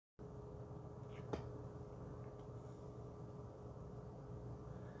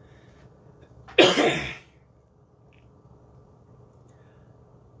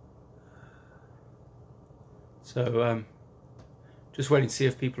So, just waiting to see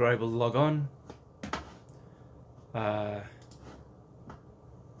if people are able to log on.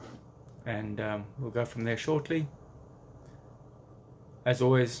 And we'll go from there shortly. As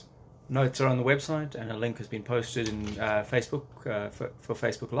always, notes are on the website, and a link has been posted in Facebook for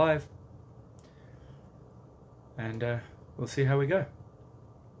Facebook Live. And we'll see how we go.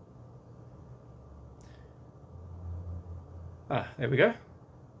 There we go.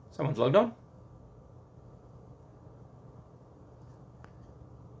 Someone's logged on.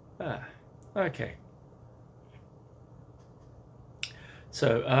 Okay.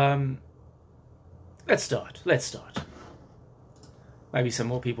 So, let's start. Maybe some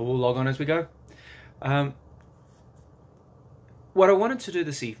more people will log on as we go. What I wanted to do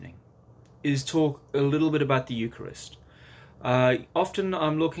this evening is talk a little bit about the Eucharist. Often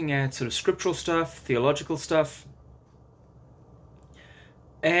I'm looking at sort of scriptural stuff, theological stuff,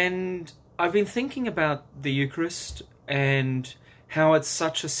 and I've been thinking about the Eucharist and how it's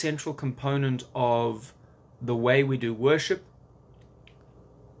such a central component of the way we do worship,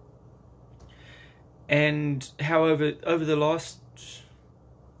 and how over the last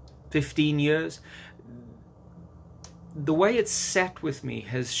 15 years, the way it's sat with me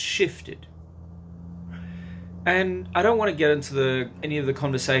has shifted. And I don't want to get into any of the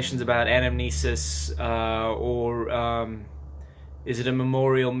conversations about anamnesis or is it a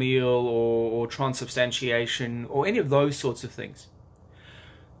memorial meal or transubstantiation or any of those sorts of things.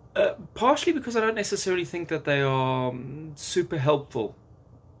 Partially because I don't necessarily think that they are super helpful.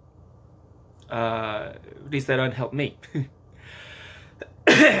 At least they don't help me.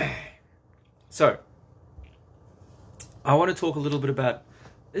 So, I want to talk a little bit about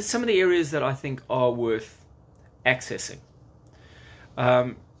some of the areas that I think are worth accessing.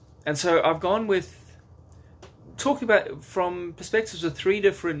 And so I've gone with talking about from perspectives of three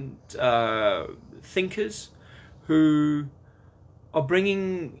different thinkers who are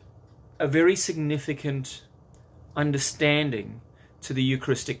bringing a very significant understanding to the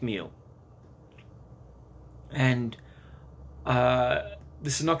Eucharistic meal. And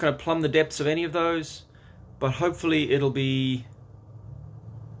this is not going to plumb the depths of any of those, but hopefully it'll be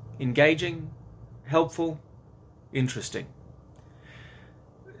engaging, helpful, interesting.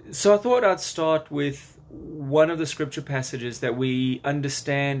 So I thought I'd start with one of the scripture passages that we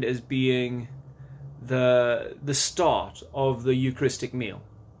understand as being the start of the Eucharistic meal.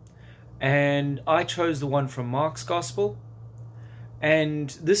 And I chose the one from Mark's Gospel. And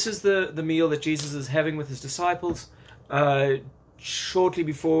this is the meal that Jesus is having with his disciples shortly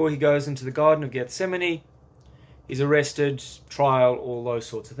before he goes into the Garden of Gethsemane. He's arrested, trial, all those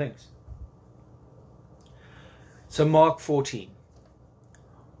sorts of things. So Mark 14.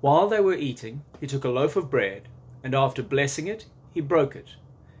 While they were eating, he took a loaf of bread, and after blessing it, he broke it,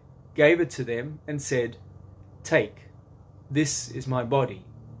 gave it to them, and said, "Take, this is my body."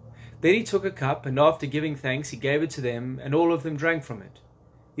 Then he took a cup, and after giving thanks, he gave it to them, and all of them drank from it.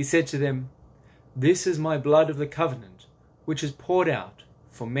 He said to them, "This is my blood of the covenant, which is poured out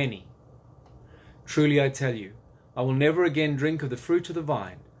for many. Truly I tell you, I will never again drink of the fruit of the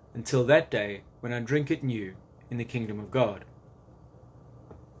vine until that day when I drink it new in the kingdom of God."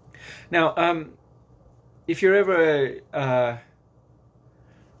 Now, if you're ever a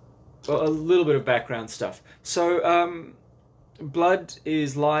little bit of background stuff. So, blood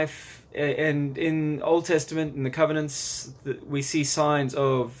is life, and in Old Testament, in the covenants, we see signs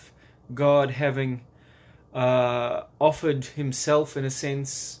of God having offered himself, in a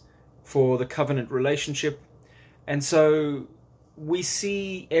sense, for the covenant relationship. And so we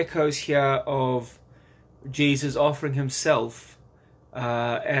see echoes here of Jesus offering himself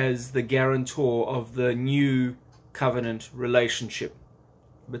as the guarantor of the new covenant relationship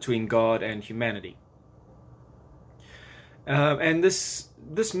between God and humanity. And this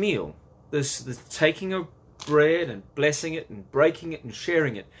meal, this taking of bread and blessing it and breaking it and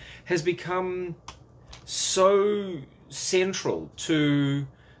sharing it, has become so central to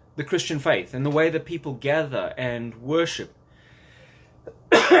the Christian faith and the way that people gather and worship.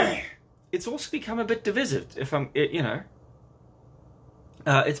 It's also become a bit divisive. It's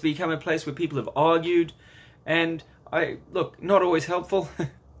become a place where people have argued, and not always helpful. A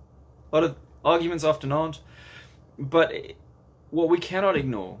lot of arguments often aren't. But what we cannot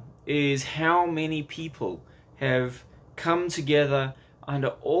ignore is how many people have come together under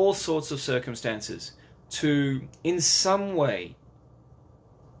all sorts of circumstances to, in some way,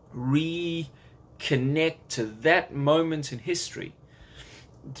 reconnect to that moment in history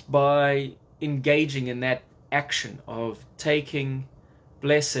by engaging in that action of taking,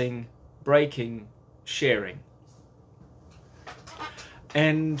 blessing, breaking, sharing.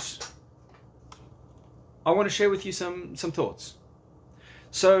 And I want to share with you some thoughts.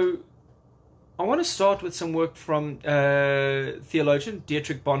 So I want to start with some work from theologian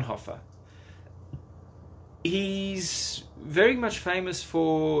Dietrich Bonhoeffer. He's very much famous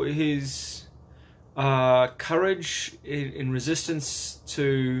for his courage in resistance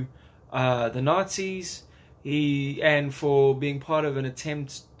to the Nazis, and for being part of an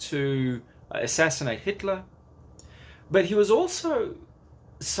attempt to assassinate Hitler. But he was also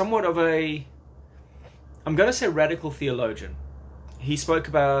somewhat of a, I'm going to say, radical theologian. He spoke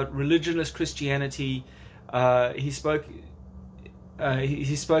about religionless Christianity. He spoke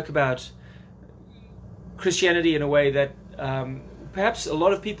about Christianity in a way that perhaps a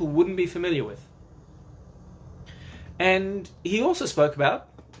lot of people wouldn't be familiar with. And he also spoke about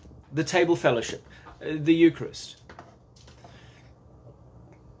the table fellowship, the Eucharist.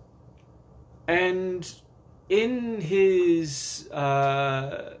 And in his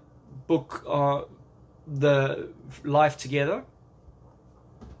book, The Life Together,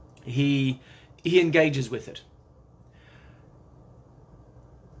 he engages with it.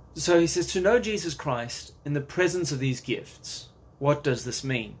 So he says, to know Jesus Christ in the presence of these gifts, what does this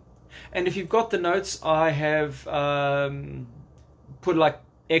mean? And if you've got the notes, I have put like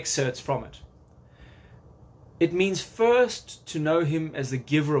excerpts from it. It means first to know him as the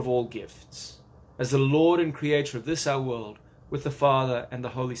giver of all gifts, as the Lord and Creator of this our world, with the Father and the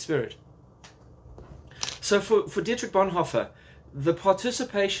Holy Spirit. So for Dietrich Bonhoeffer, the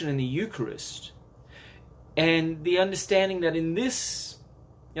participation in the Eucharist and the understanding that in this,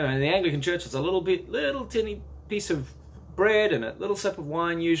 in the Anglican Church, it's a little tinny piece of bread and a little sip of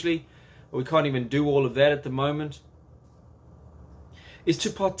wine usually, but we can't even do all of that at the moment, is to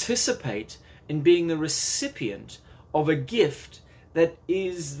participate in being the recipient of a gift that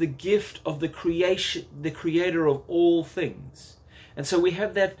is the gift of the Creator of all things. And so we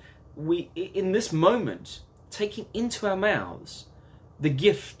have that, in this moment, taking into our mouths the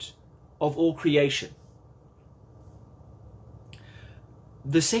gift of all creation.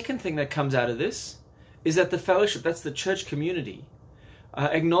 The second thing that comes out of this is that the fellowship, that's the church community,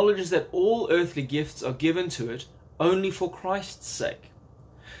 acknowledges that all earthly gifts are given to it only for Christ's sake.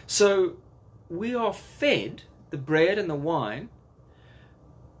 So we are fed the bread and the wine,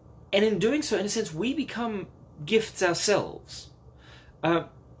 and in doing so, in a sense, we become gifts ourselves.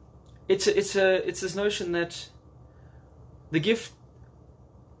 It's this notion that the gift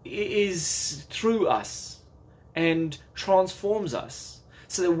is through us and transforms us,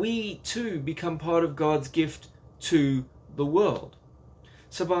 so that we too become part of God's gift to the world.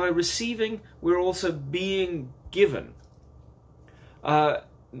 So by receiving, we're also being given. All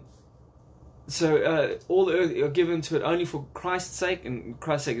the earth are given to it only for Christ's sake, and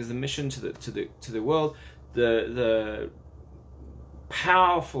Christ's sake is the mission to the world. The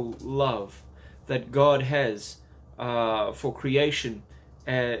powerful love that God has for creation,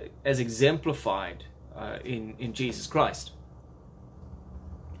 as exemplified in Jesus Christ.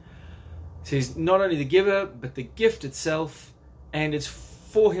 So he's not only the giver, but the gift itself, and it's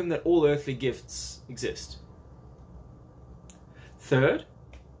for him that all earthly gifts exist. Third,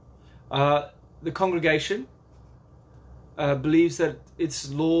 the congregation believes that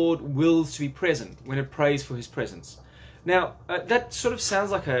its Lord wills to be present when it prays for his presence. Now, that sort of sounds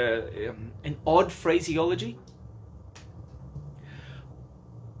like an odd phraseology.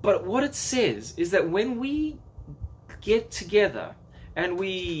 But what it says is that when we get together and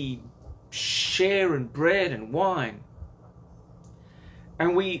we share in bread and wine,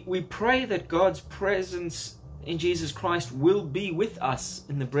 and we pray that God's presence in Jesus Christ will be with us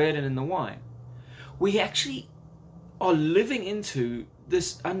in the bread and in the wine, we actually are living into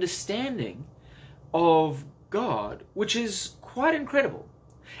this understanding of God, which is quite incredible.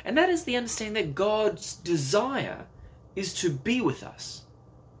 And that is the understanding that God's desire is to be with us.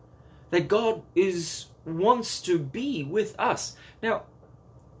 That God wants to be with us. Now,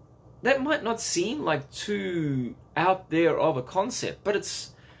 that might not seem like too out there of a concept, but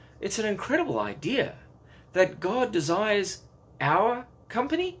it's an incredible idea that God desires our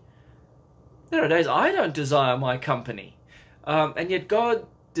company. There are days I don't desire my company, and yet God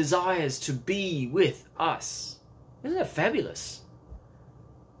desires to be with us. Isn't that fabulous?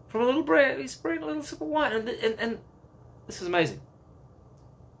 From a little bread, he's bringing a little sip of wine, and this is amazing.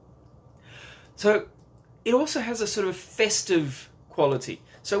 So it also has a sort of festive quality.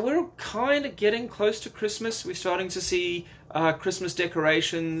 So we're kind of getting close to Christmas. We're starting to see Christmas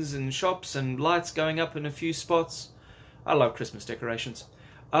decorations and shops and lights going up in a few spots. I love Christmas decorations.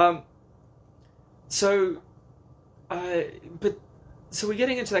 But So we're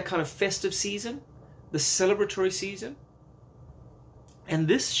getting into that kind of festive season, the celebratory season. And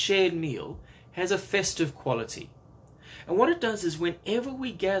this shared meal has a festive quality. And what it does is whenever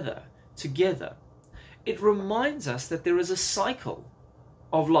we gather together, it reminds us that there is a cycle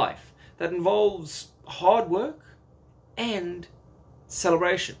of life that involves hard work and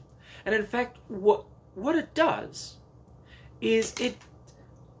celebration. And in fact, what it does is it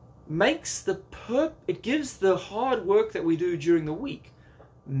gives the hard work that we do during the week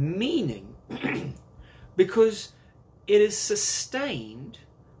meaning because it is sustained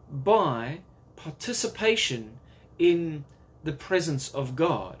by participation in the presence of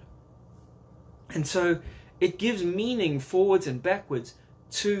God. And so it gives meaning forwards and backwards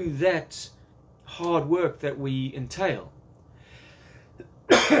to that hard work that we entail.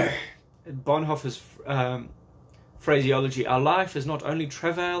 Bonhoeffer's phraseology, our life is not only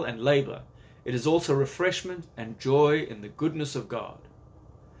travail and labor, it is also refreshment and joy in the goodness of God.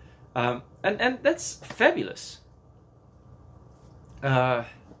 And that's fabulous. Yeah.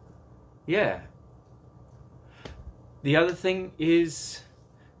 The other thing is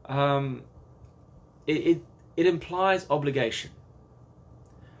it implies obligation.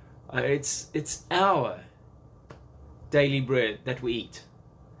 It's our daily bread that we eat.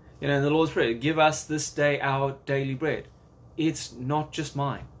 You know, in the Lord's Prayer, give us this day our daily bread. It's not just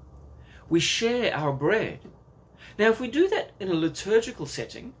mine. We share our bread. Now, if we do that in a liturgical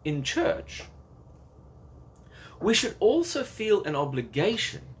setting, in church, we should also feel an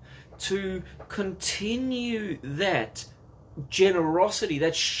obligation to continue that generosity,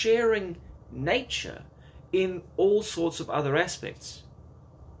 that sharing nature in all sorts of other aspects.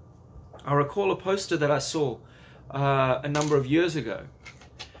 I recall a poster that I saw a number of years ago.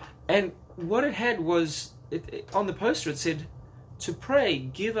 And what it had was, on the poster it said, to pray,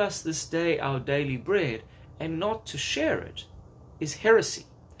 give us this day our daily bread, and not to share it is heresy.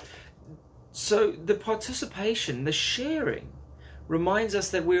 So the participation, the sharing, reminds us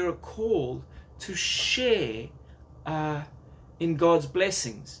that we are called to share in God's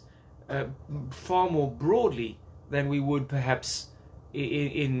blessings far more broadly than we would perhaps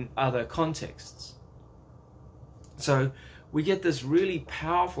in other contexts. So we get this really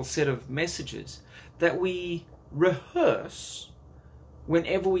powerful set of messages that we rehearse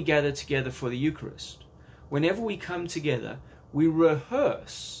whenever we gather together for the Eucharist. Whenever we come together, we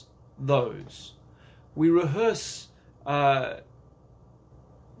rehearse those. We rehearse the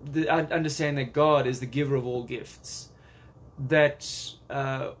understanding that God is the giver of all gifts. That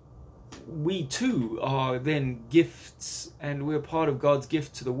we too are then gifts, and we're part of God's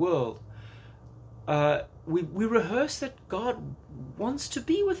gift to the world. We rehearse that God wants to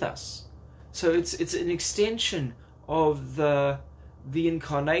be with us. So it's an extension of the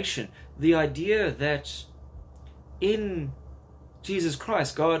incarnation, the idea that in Jesus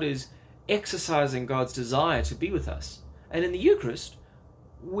Christ, God is exercising God's desire to be with us. And in the Eucharist,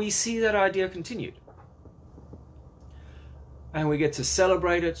 we see that idea continued. And we get to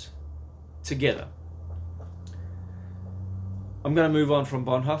celebrate it together. I'm going to move on from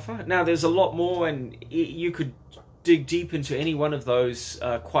Bonhoeffer. Now, there's a lot more, and you could dig deep into any one of those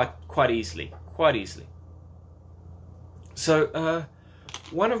quite easily. So,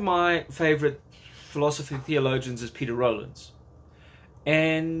 one of my favorite philosophy theologians is Peter Rollins,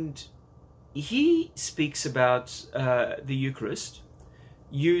 and he speaks about the Eucharist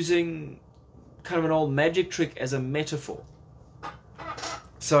using kind of an old magic trick as a metaphor.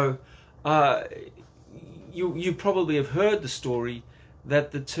 So, you probably have heard the story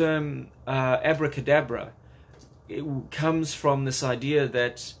that the term abracadabra, it comes from this idea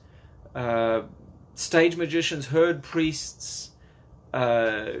that stage magicians heard priests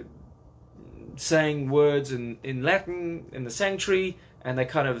saying words in Latin in the sanctuary, and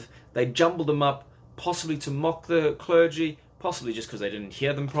they jumbled them up, possibly to mock the clergy, possibly just because they didn't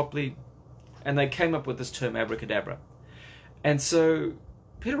hear them properly, and they came up with this term abracadabra. And so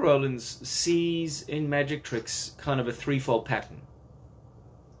Peter Rollins sees in magic tricks kind of a threefold pattern.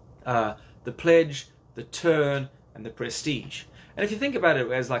 The pledge, the turn, and the prestige. And if you think about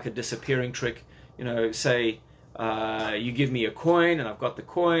it as like a disappearing trick, you know, say you give me a coin and I've got the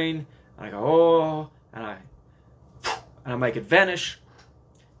coin, and I go, oh, and I make it vanish.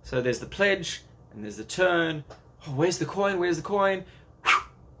 So there's the pledge, and there's the turn. Oh, where's the coin? Where's the coin?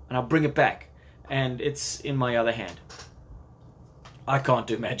 And I'll bring it back, and it's in my other hand. I can't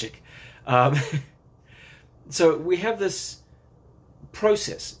do magic. So we have this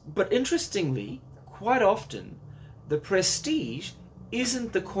process. But interestingly, quite often, the prestige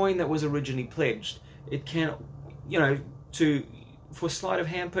isn't the coin that was originally pledged. It can, for sleight of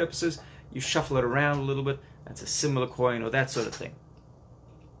hand purposes, you shuffle it around a little bit, that's a similar coin or that sort of thing.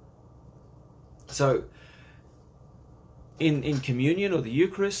 So in communion or the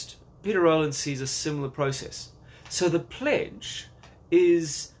Eucharist, Peter Rollins sees a similar process. So the pledge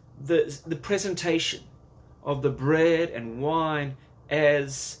is the presentation of the bread and wine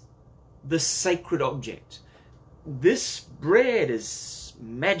as the sacred object. This bread is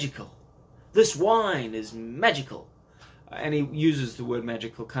magical. This wine is magical. And he uses the word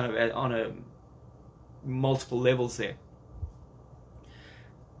magical kind of on a multiple levels there.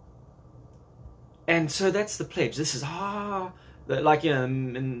 And so that's the pledge. This is, like, you know,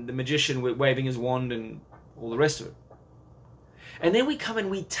 and the magician waving his wand and all the rest of it. And then we come and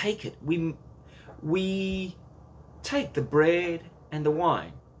we take it. We take the bread and the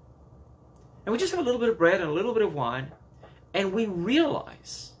wine. And we just have a little bit of bread and a little bit of wine. And we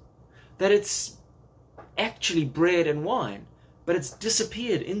realize that it's actually bread and wine, but it's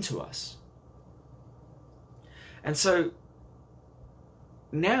disappeared into us. And so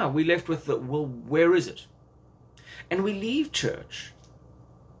now we're left with well, where is it? And we leave church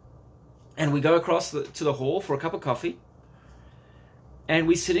and we go across to the hall for a cup of coffee, and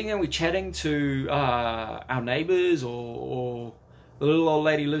we're sitting and we're chatting to our neighbors or the little old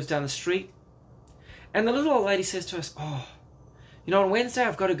lady who lives down the street. And the little old lady says to us, "Oh, you know, on Wednesday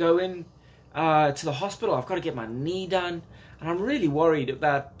I've got to go in to the hospital. I've got to get my knee done, and I'm really worried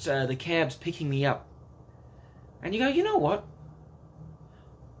about the cabs picking me up." And you go, "You know what?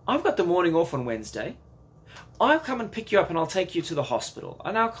 I've got the morning off on Wednesday. I'll come and pick you up and I'll take you to the hospital.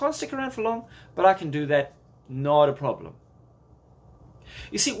 And I can't stick around for long, but I can do that, not a problem."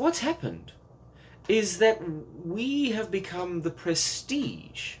 You see, what's happened is that we have become the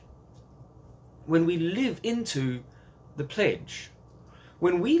prestige when we live into the pledge.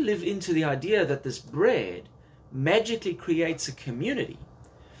 When we live into the idea that this bread magically creates a community,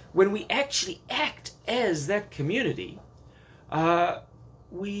 when we actually act as that community,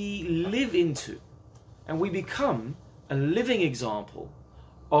 we live into and we become a living example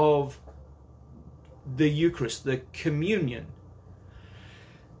of the Eucharist, the communion.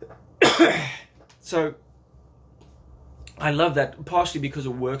 So I love that, partially because it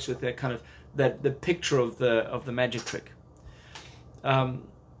works with that kind of the picture of the magic trick.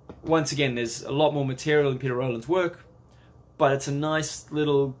 Once again, there's a lot more material in Peter Rollins' work, but it's a nice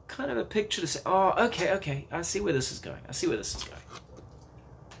little kind of a picture to say, oh, okay, I see where this is going.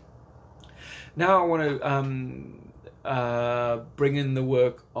 Now I want to bring in the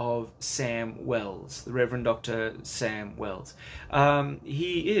work of Sam Wells, the Reverend Dr. Sam Wells.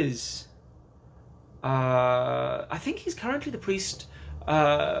 He is, I think he's currently the priest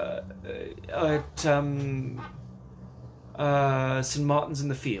at St. Martin's in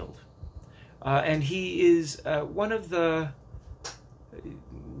the Field. And he is one of the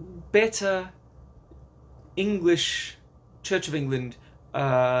better English Church of England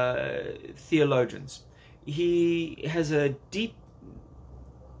theologians. He has a deep,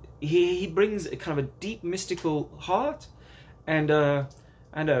 he brings a kind of a deep mystical heart and a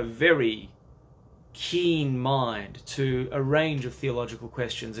very keen mind to a range of theological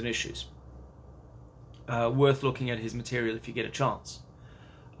questions and issues. Worth looking at his material if you get a chance.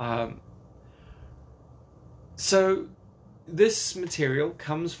 So this material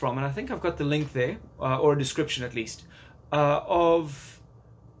comes from, and I think I've got the link there, or a description at least, of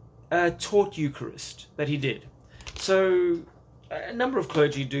a taught Eucharist that he did. So a number of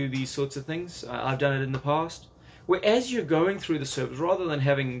clergy do these sorts of things. I've done it in the past, where as you're going through the service, rather than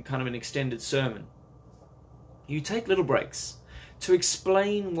having kind of an extended sermon, you take little breaks to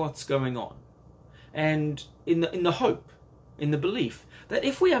explain what's going on. And in the hope, in the belief, that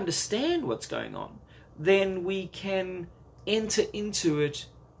if we understand what's going on, then we can enter into it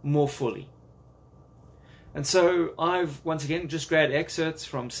more fully. And so I've, once again, just grabbed excerpts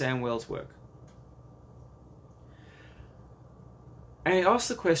from Sam Wells' work. And he asks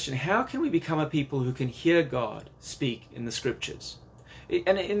the question, how can we become a people who can hear God speak in the Scriptures?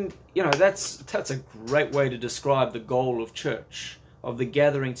 And you know, that's a great way to describe the goal of church, of the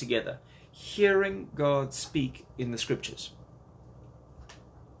gathering together. Hearing God speak in the Scriptures.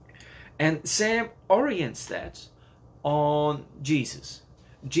 And Sam orients that on Jesus.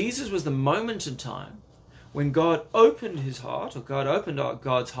 Jesus was the moment in time when God opened his heart, or God opened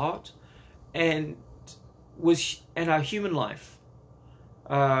God's heart, and our human life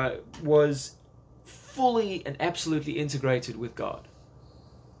was fully and absolutely integrated with God.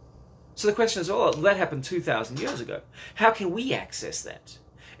 So the question is, oh, that happened 2,000 years ago. How can we access that?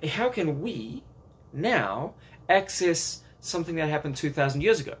 How can we now access something that happened 2,000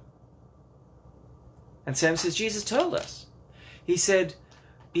 years ago? And Sam says, Jesus told us. He said,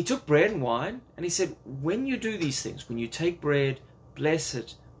 he took bread and wine, and he said, when you do these things, when you take bread, bless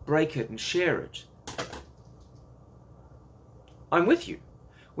it, break it and share it, I'm with you.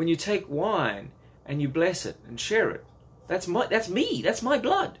 When you take wine and you bless it and share it, that's me, that's my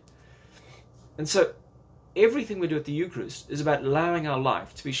blood. And so everything we do at the Eucharist is about allowing our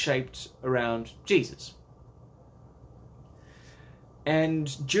life to be shaped around Jesus.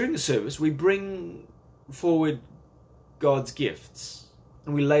 And during the service, we bring forward God's gifts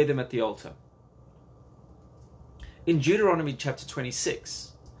and we lay them at the altar. In Deuteronomy chapter 26,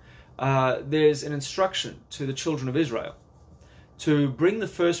 there's an instruction to the children of Israel to bring the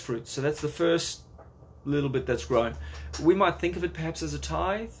first fruits. So that's the first little bit that's grown. We might think of it perhaps as a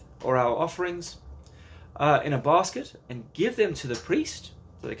tithe or our offerings, in a basket, and give them to the priest,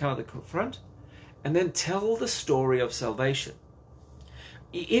 so they come at the front, and then tell the story of salvation.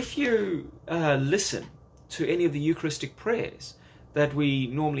 If you listen to any of the Eucharistic prayers that we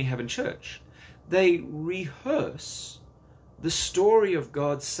normally have in church, they rehearse the story of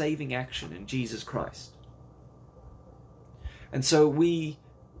God's saving action in Jesus Christ. And so we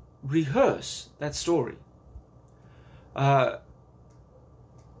rehearse that story. So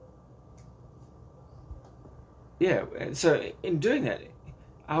in doing that,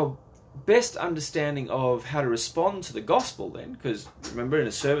 our best understanding of how to respond to the gospel then, because remember in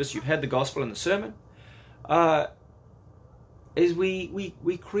a service you've had the gospel and the sermon, is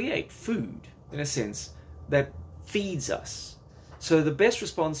we create food, in a sense, that feeds us. So the best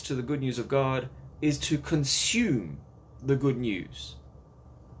response to the good news of God is to consume the good news.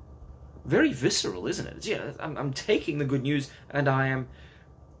 Very visceral, isn't it? I'm taking the good news and I am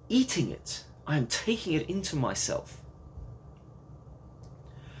eating it. I am taking it into myself.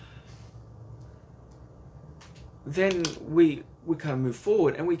 Then we kind of move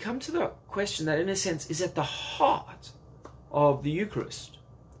forward and we come to the question that in a sense is at the heart of the Eucharist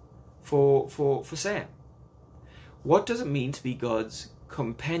for Sam. What does it mean to be God's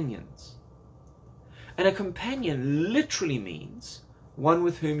companions? And a companion literally means one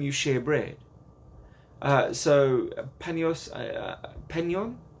with whom you share bread. So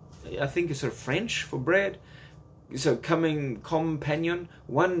pagnon, I think is sort of French for bread. So compagnon,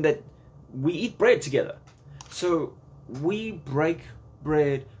 one that we eat bread together. So we break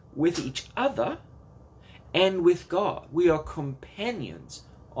bread with each other and with God. We are companions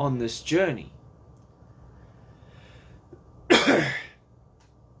on this journey.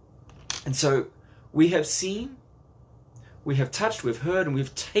 And so we have seen, we have touched, we've heard, and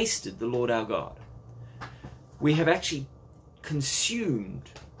we've tasted the Lord our God. We have actually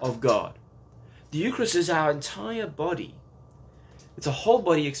consumed of God. The Eucharist is our entire body. It's a whole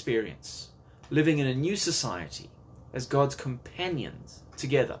body experience, living in a new society as God's companions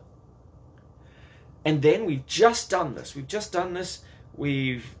together. And then we've just done this.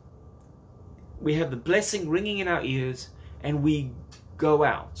 We have the blessing ringing in our ears, and we go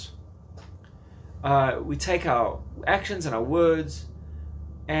out. We take our actions and our words,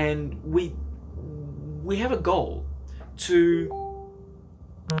 and we have a goal to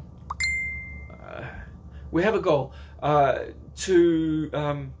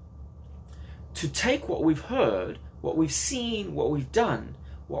take what we've heard, what we've seen, what we've done,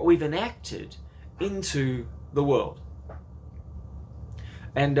 what we've enacted into the world.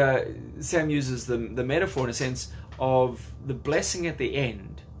 And Sam uses the metaphor in a sense of the blessing at the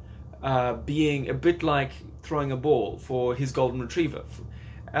end being a bit like throwing a ball for his golden retriever.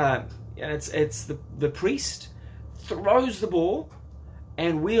 And it's the priest throws the ball,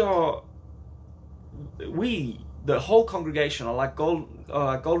 and the whole congregation are like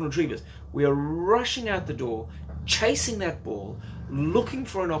golden retrievers. We are rushing out the door, chasing that ball, looking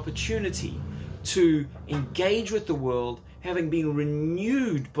for an opportunity to engage with the world, having been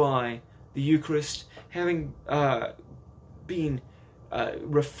renewed by the Eucharist, having been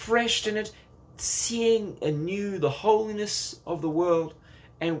refreshed in it, seeing anew the holiness of the world,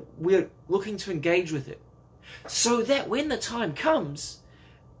 and we're looking to engage with it. So that when the time comes,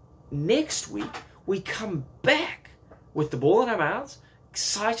 next week, we come back with the ball in our mouths,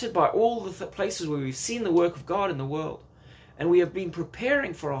 excited by all the places where we've seen the work of God in the world. And we have been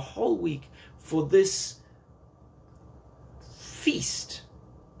preparing for a whole week for this feast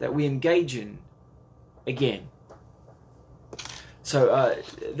that we engage in again. So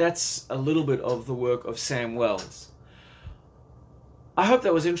that's a little bit of the work of Sam Wells. I hope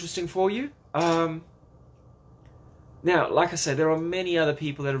that was interesting for you. Now, like I said, there are many other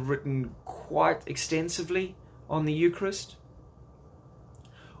people that have written quite extensively on the Eucharist.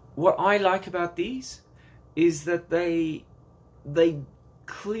 What I like about these is that they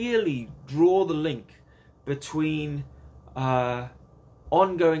clearly draw the link between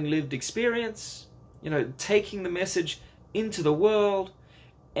ongoing lived experience, taking the message into the world,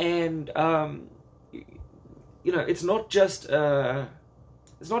 And you know, it's not just a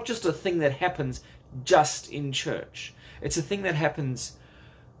thing that happens just in church. It's a thing that happens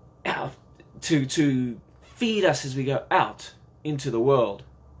out to feed us as we go out into the world.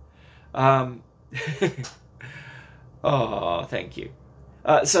 Oh, thank you.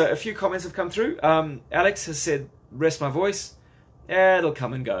 So a few comments have come through. Alex has said, "Rest my voice." It'll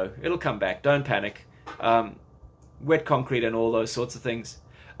come and go. It'll come back. Don't panic. Wet concrete and all those sorts of things.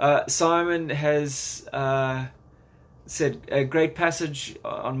 Simon has said a great passage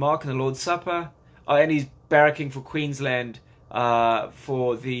on Mark and the Lord's Supper, and he's barracking for Queensland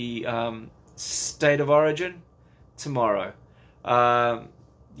for the state of origin tomorrow.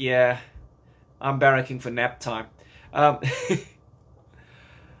 Yeah, I'm barracking for nap time.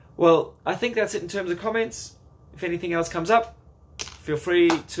 Well, I think that's it in terms of comments. If anything else comes up, feel free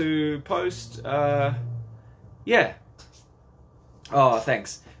to post. Yeah. Oh,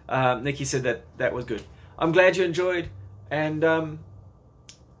 thanks. Nikki said that was good. I'm glad you enjoyed, and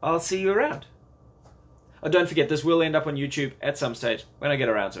I'll see you around. Oh, don't forget, this will end up on YouTube at some stage when I get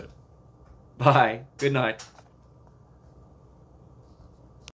around to it. Bye. Good night.